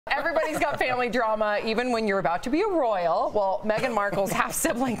Everybody's got family drama, even when you're about to be a royal. Well, Meghan Markle's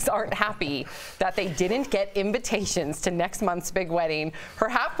half-siblings aren't happy that they didn't get invitations to next month's big wedding. Her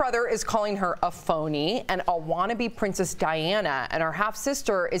half-brother is calling her a phony and a wannabe Princess Diana, and her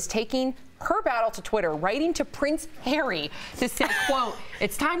half-sister is taking her battle to Twitter, writing to Prince Harry to say, quote,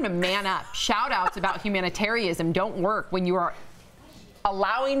 "It's time to man up. Shout-outs about humanitarianism don't work when you are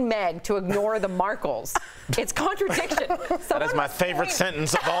allowing Meg to ignore the Markles. It's contradiction." That is my favorite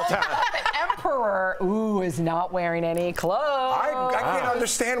sentence of all time. Emperor, is not wearing any clothes. I can't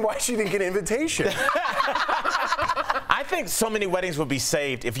understand why she didn't get an invitation. I think so many weddings would be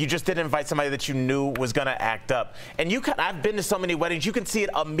saved if you just didn't invite somebody that you knew was going to act up. And I've been to so many weddings, you can see it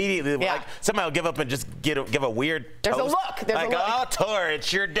immediately. Yeah. Like somebody will give up and just give a weird There's toast. a look. There's like, a look. "Oh, Tor,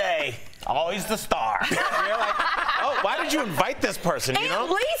 it's your day. Always the star." You're like, oh, why did you invite this person? You know?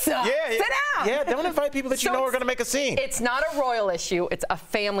 Lisa, sit down. Yeah, don't invite people that you know are going to make a scene. It's not a royal issue. It's a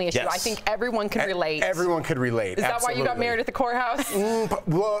family issue. Yes. I think everyone can relate. Everyone could relate. Is that why you got married at the courthouse?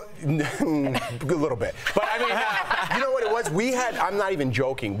 Well, a little bit. But I mean, you know what it was? I'm not even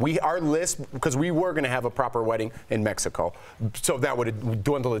joking. Our list, because we were going to have a proper wedding in Mexico, so that would have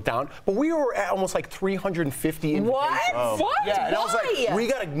dwindled it down. But we were at almost like 350 invitations. What? Oh. What? Yeah, and Why? I was like, we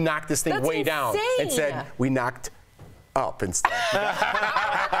got to knock this thing That's way down. insane. Instead, we knocked up instead.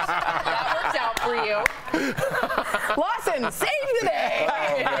 That worked out for you. Lawson, save the day.